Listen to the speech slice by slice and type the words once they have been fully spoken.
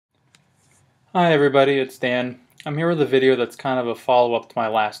Hi everybody, it's Dan. I'm here with a video that's kind of a follow-up to my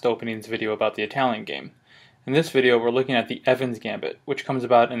last openings video about the Italian game. In this video we're looking at the Evans Gambit, which comes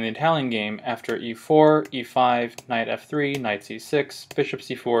about in the Italian game after e4, e5, knight f3, knight c6, bishop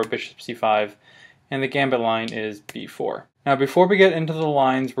c4, bishop c5, and the gambit line is b4. Now before we get into the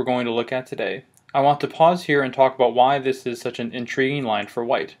lines we're going to look at today, I want to pause here and talk about why this is such an intriguing line for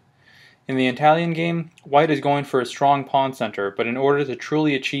white. In the Italian game, white is going for a strong pawn center, but in order to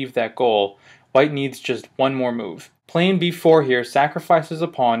truly achieve that goal, white needs just one more move. Playing b4 here sacrifices a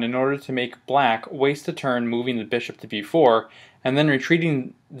pawn in order to make black waste a turn moving the bishop to b4, and then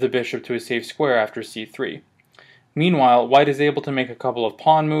retreating the bishop to a safe square after c3. Meanwhile, white is able to make a couple of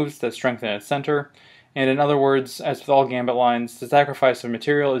pawn moves that strengthen its center, and in other words, as with all gambit lines, the sacrifice of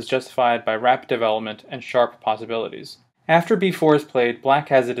material is justified by rapid development and sharp possibilities. After b4 is played, black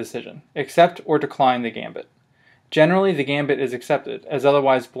has a decision: accept or decline the gambit. Generally, the gambit is accepted, as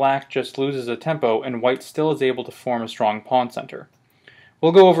otherwise black just loses a tempo and white still is able to form a strong pawn center.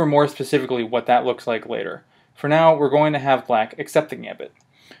 We'll go over more specifically what that looks like later. For now, we're going to have black accept the gambit.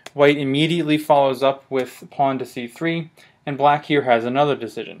 White immediately follows up with pawn to c3, and black here has another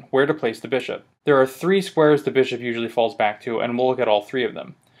decision: where to place the bishop. There are three squares the bishop usually falls back to, and we'll look at all three of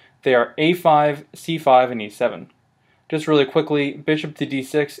them. They are a5, c5, and e7. Just really quickly, bishop to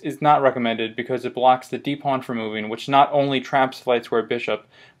d6 is not recommended because it blocks the d-pawn from moving, which not only traps the light square bishop,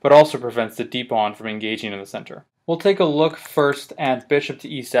 but also prevents the d-pawn from engaging in the center. We'll take a look first at bishop to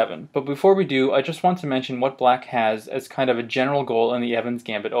e7, but before we do, I just want to mention what black has as kind of a general goal in the Evans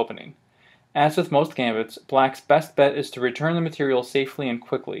Gambit opening. As with most gambits, black's best bet is to return the material safely and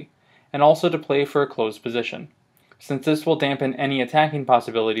quickly, and also to play for a closed position, since this will dampen any attacking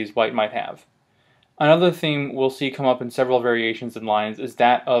possibilities white might have. Another theme we'll see come up in several variations in lines is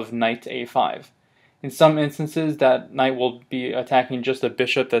that of knight to a5. In some instances, that knight will be attacking just a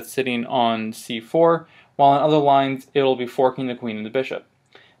bishop that's sitting on c4, while in other lines it'll be forking the queen and the bishop.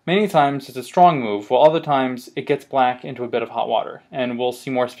 Many times it's a strong move, while other times it gets black into a bit of hot water, and we'll see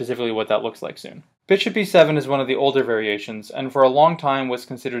more specifically what that looks like soon. Bishop e7 is one of the older variations, and for a long time was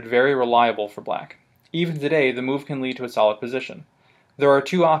considered very reliable for black. Even today, the move can lead to a solid position. There are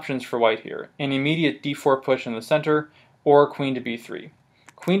two options for white here: an immediate d4 push in the center, or queen to b3.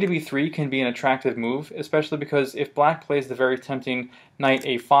 Queen to b3 can be an attractive move, especially because if black plays the very tempting knight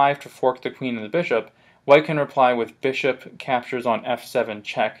a5 to fork the queen and the bishop, white can reply with bishop captures on f7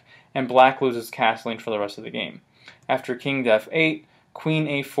 check, and black loses castling for the rest of the game. After king to f8, queen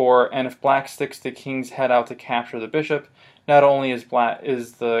a4, and if black sticks the king's head out to capture the bishop, not only is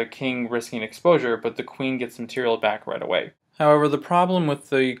the king risking exposure, but the queen gets material back right away. However, the problem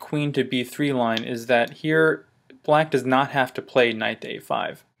with the queen to b3 line is that here black does not have to play knight to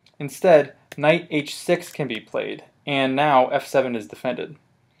a5. Instead, knight h6 can be played, and now f7 is defended.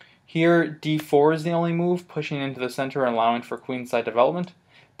 Here d4 is the only move, pushing into the center and allowing for queenside development,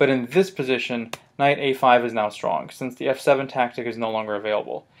 but in this position knight a5 is now strong, since the f7 tactic is no longer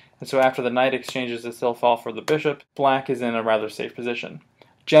available, and so after the knight exchanges itself off for the bishop, black is in a rather safe position.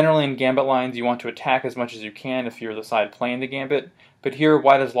 Generally in gambit lines you want to attack as much as you can if you're the side playing the gambit, but here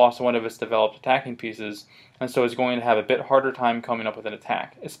white has lost one of its developed attacking pieces, and so is going to have a bit harder time coming up with an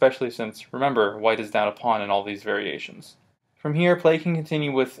attack, especially since, remember, white is down a pawn in all these variations. From here, play can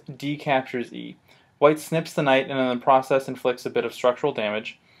continue with d captures e. White snips the knight and in the process inflicts a bit of structural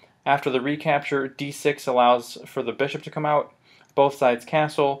damage. After the recapture, d6 allows for the bishop to come out, both sides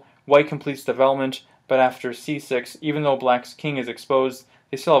castle, white completes development, but after c6, even though black's king is exposed,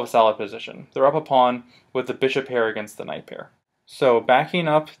 they still have a solid position. They're up a pawn with the bishop pair against the knight pair. So backing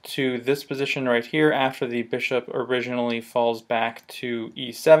up to this position right here after the bishop originally falls back to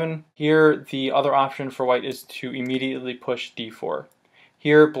e7, here the other option for white is to immediately push d4.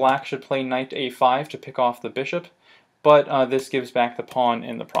 Here black should play knight to a5 to pick off the bishop, but this gives back the pawn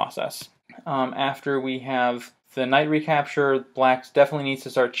in the process. After we have the knight recapture, black definitely needs to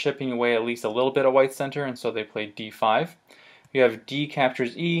start chipping away at least a little bit of white's center, and so they play d5. You have d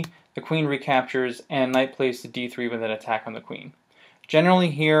captures e, the queen recaptures, and knight plays to d3 with an attack on the queen. Generally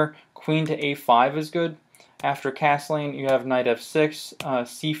here, queen to a5 is good. After castling, you have knight f6,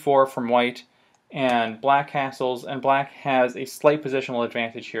 c4 from white, and black castles, and black has a slight positional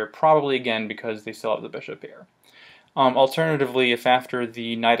advantage here, probably again because they still have the bishop here. Alternatively, if after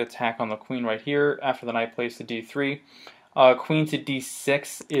the knight attack on the queen right here, after the knight plays to d3, queen to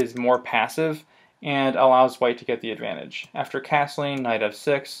d6 is more passive and allows white to get the advantage. After castling, knight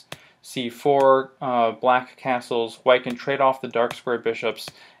f6, c4, black castles, white can trade off the dark square bishops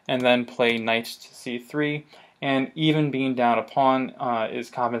and then play knight to c3, and even being down a pawn is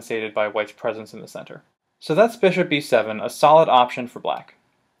compensated by white's presence in the center. So that's bishop b7, a solid option for black.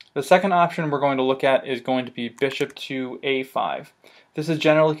 The second option we're going to look at is going to be bishop to a5. This is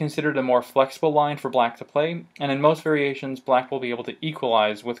generally considered a more flexible line for black to play, and in most variations black will be able to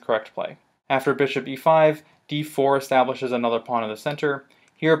equalize with correct play. After bishop e5, d4 establishes another pawn in the center.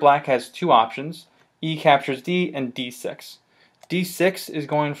 Here black has two options, e captures d and d6. d6 is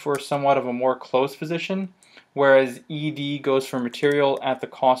going for somewhat of a more closed position, whereas ed goes for material at the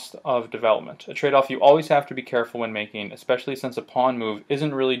cost of development. A trade-off you always have to be careful when making, especially since a pawn move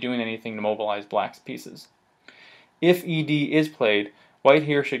isn't really doing anything to mobilize black's pieces. If ed is played, white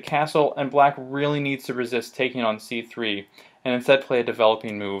here should castle, and black really needs to resist taking on c3, and instead play a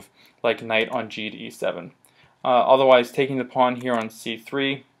developing move, like knight on g to e7. Otherwise, taking the pawn here on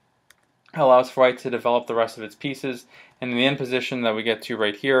c3 allows for white to develop the rest of its pieces, and in the end position that we get to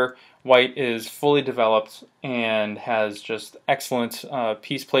right here, white is fully developed and has just excellent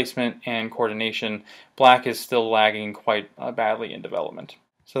piece placement and coordination. Black is still lagging quite badly in development.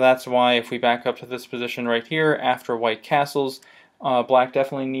 So that's why if we back up to this position right here, after white castles, black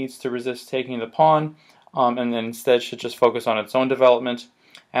definitely needs to resist taking the pawn, and then instead should just focus on its own development.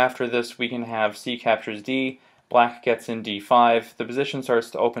 After this we can have c captures d, black gets in d5, the position starts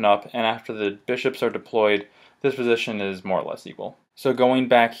to open up, and after the bishops are deployed, this position is more or less equal. So going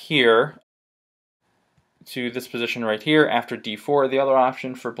back here to this position right here, after d4, the other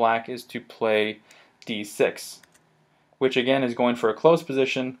option for black is to play d6, which again is going for a closed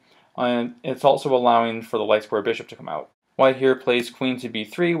position, and it's also allowing for the light square bishop to come out. White here plays queen to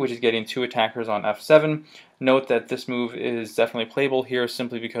b3, which is getting two attackers on f7. Note that this move is definitely playable here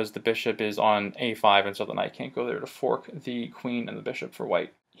simply because the bishop is on a5, and so the knight can't go there to fork the queen and the bishop for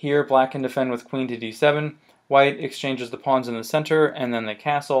white. Here black can defend with queen to d7. White exchanges the pawns in the center, and then they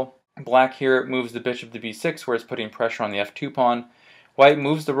castle. Black here moves the bishop to b6, where it's putting pressure on the f2 pawn. White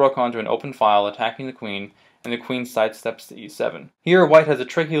moves the rook onto an open file, attacking the queen, and the queen sidesteps to e7. Here white has a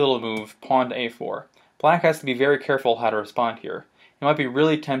tricky little move, pawn to a4. Black has to be very careful how to respond here. It might be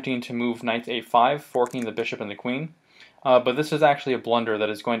really tempting to move knight to a5, forking the bishop and the queen, but this is actually a blunder that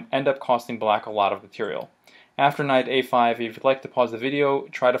is going to end up costing black a lot of material. After knight a5, if you'd like to pause the video,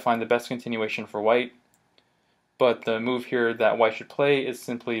 try to find the best continuation for white, but the move here that white should play is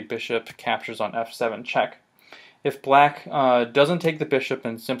simply bishop captures on f7 check. If black doesn't take the bishop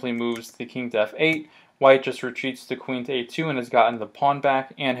and simply moves the king to f8, white just retreats the queen to a2 and has gotten the pawn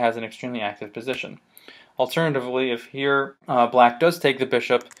back and has an extremely active position. Alternatively, if here black does take the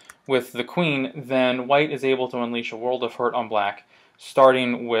bishop with the queen, then white is able to unleash a world of hurt on black,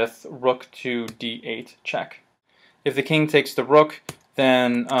 starting with rook to d8 check. If the king takes the rook,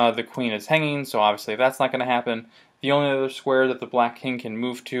 then the queen is hanging, so obviously that's not going to happen. The only other square that the black king can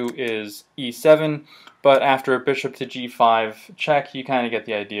move to is e7, but after a bishop to g5 check, you kind of get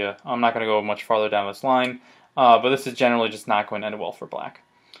the idea. I'm not going to go much farther down this line, but this is generally just not going to end well for black.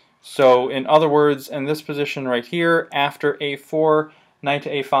 So in other words, in this position right here, after a4, knight to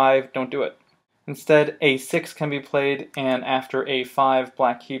a5, don't do it. Instead, a6 can be played, and after a5,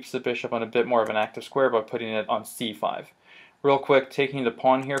 black keeps the bishop on a bit more of an active square by putting it on c5. Real quick, taking the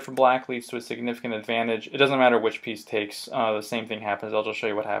pawn here for black leads to a significant advantage. It doesn't matter which piece takes, the same thing happens. I'll just show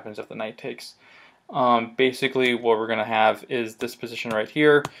you what happens if the knight takes. Basically, what we're going to have is this position right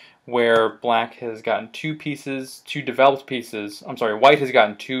here, where black has gotten white has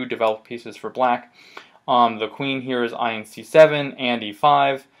gotten two developed pieces for black. The queen here is eyeing c7 and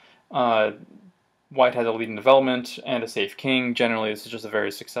e5. White has a lead in development and a safe king. Generally, this is just a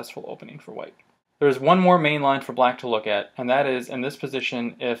very successful opening for white. There's one more main line for black to look at, and that is in this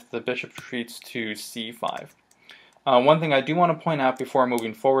position if the bishop retreats to c5. One thing I do want to point out before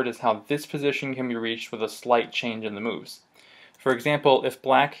moving forward is how this position can be reached with a slight change in the moves. For example, if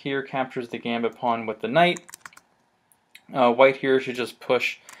black here captures the gambit pawn with the knight, white here should just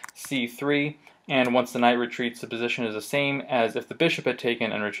push c3, and once the knight retreats, the position is the same as if the bishop had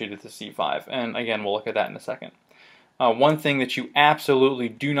taken and retreated to c5. And again, we'll look at that in a second. One thing that you absolutely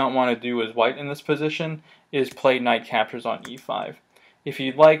do not want to do as white in this position is play knight captures on e5. If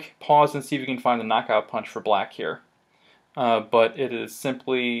you'd like, pause and see if you can find the knockout punch for black here. But it is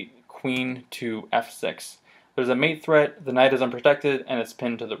simply queen to f6. There's a mate threat, the knight is unprotected, and it's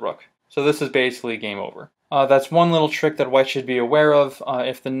pinned to the rook. So this is basically game over. That's one little trick that white should be aware of.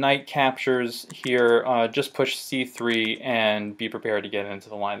 If the knight captures here, just push c3 and be prepared to get into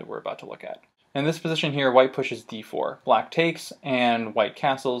the line that we're about to look at. In this position here, white pushes d4. Black takes, and white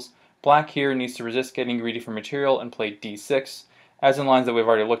castles. Black here needs to resist getting greedy for material and play d6. As in lines that we've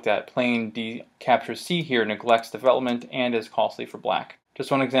already looked at, playing d captures c here neglects development and is costly for black.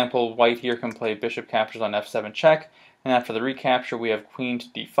 Just one example, white here can play bishop captures on f7 check, and after the recapture we have queen to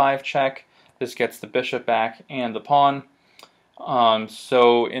d5 check. This gets the bishop back and the pawn.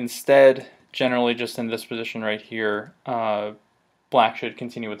 So instead, generally just in this position right here, black should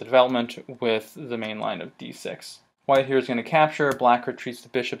continue with the development with the main line of d6. White here is going to capture, black retreats the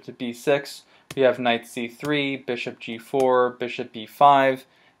bishop to b6. We have knight c3, bishop g4, bishop b5,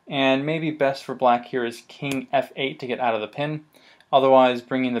 and maybe best for black here is king f8 to get out of the pin. Otherwise,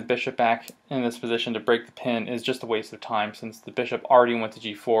 bringing the bishop back in this position to break the pin is just a waste of time since the bishop already went to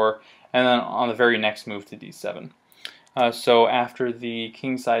g4 and then on the very next move to d7. So after the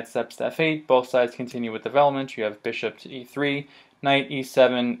king side steps to f8, both sides continue with development. You have bishop to e3, knight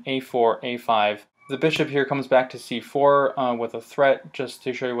e7, a4, a5. The bishop here comes back to c4 with a threat. Just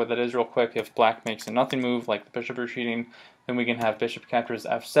to show you what that is real quick, if black makes a nothing move like the bishop retreating, then we can have bishop captures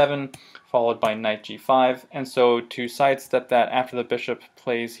f7, followed by knight g5. And so to sidestep that, after the bishop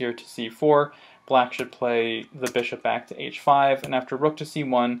plays here to c4, black should play the bishop back to h5, and after rook to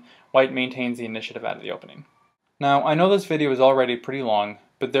c1, white maintains the initiative out of the opening. Now, I know this video is already pretty long,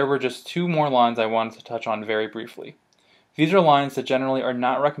 but there were just two more lines I wanted to touch on very briefly. These are lines that generally are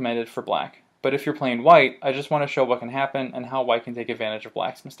not recommended for black, but if you're playing white, I just want to show what can happen and how white can take advantage of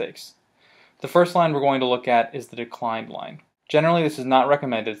black's mistakes. The first line we're going to look at is the declined line. Generally, this is not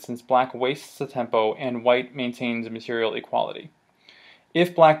recommended since black wastes the tempo and white maintains material equality.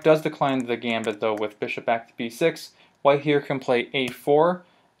 If black does decline the gambit, though, with bishop back to b6, white here can play a4,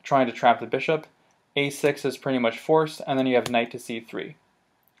 trying to trap the bishop. a6 is pretty much forced, and then you have knight to c3.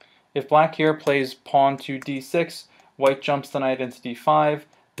 If black here plays pawn to d6, white jumps the knight into d5,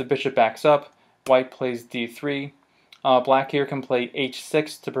 the bishop backs up, white plays d3. Black here can play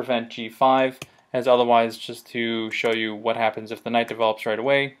h6 to prevent g5, as otherwise, just to show you what happens if the knight develops right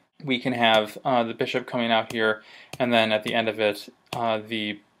away, we can have the bishop coming out here, and then at the end of it,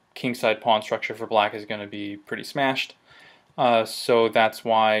 the kingside pawn structure for black is going to be pretty smashed. So that's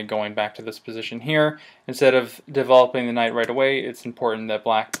why going back to this position here, instead of developing the knight right away, it's important that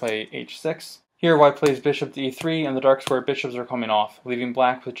black play h6. Here white plays bishop to e3, and the dark square bishops are coming off, leaving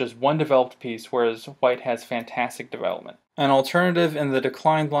black with just one developed piece, whereas white has fantastic development. An alternative in the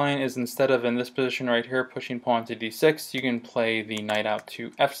declined line is, instead of in this position right here pushing pawn to d6, you can play the knight out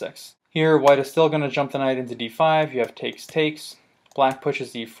to f6. Here white is still going to jump the knight into d5, you have takes, black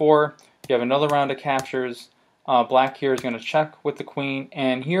pushes e4, you have another round of captures. Black here is going to check with the queen,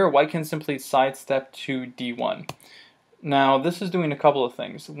 and here white can simply sidestep to d1. Now this is doing a couple of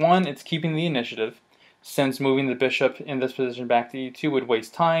things. One, it's keeping the initiative, since moving the bishop in this position back to e2 would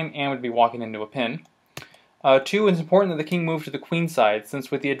waste time and would be walking into a pin. Two, it's important that the king move to the queen side,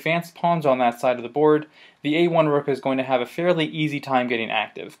 since with the advanced pawns on that side of the board, the a1 rook is going to have a fairly easy time getting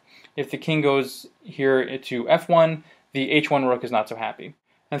active. If the king goes here to f1, the h1 rook is not so happy.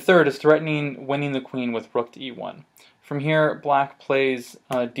 And third is threatening winning the queen with rook to e1. From here, black plays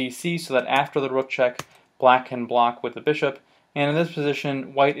dc so that after the rook check, black can block with the bishop, and in this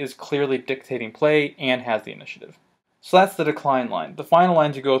position, white is clearly dictating play and has the initiative. So that's the decline line. The final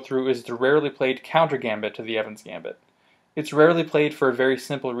line to go through is the rarely played counter gambit to the Evans gambit. It's rarely played for a very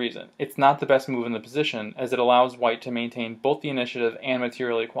simple reason. It's not the best move in the position, as it allows white to maintain both the initiative and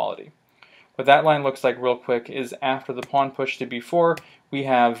material equality. What that line looks like real quick is after the pawn push to b4, we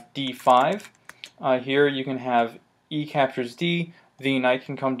have d5. Here you can have e captures d, the knight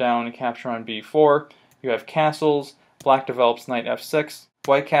can come down and capture on b4. You have castles, black develops knight f6,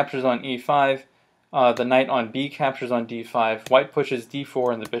 white captures on e5, the knight on b captures on d5, white pushes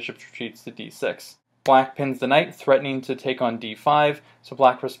d4 and the bishop retreats to d6. Black pins the knight, threatening to take on d5, so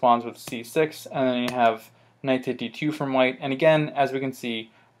black responds with c6, and then you have knight to d2 from white, and again, as we can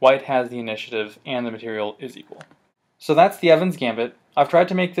see, white has the initiative and the material is equal. So that's the Evans Gambit. I've tried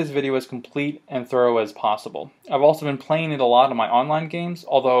to make this video as complete and thorough as possible. I've also been playing it a lot in my online games,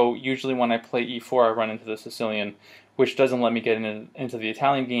 although usually when I play e4 I run into the Sicilian, which doesn't let me get into the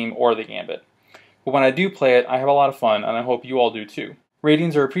Italian game or the Gambit. But when I do play it, I have a lot of fun, and I hope you all do too.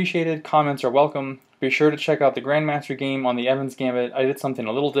 Ratings are appreciated, comments are welcome. Be sure to check out the Grandmaster game on the Evans Gambit. I did something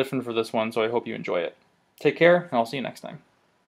a little different for this one, so I hope you enjoy it. Take care, and I'll see you next time.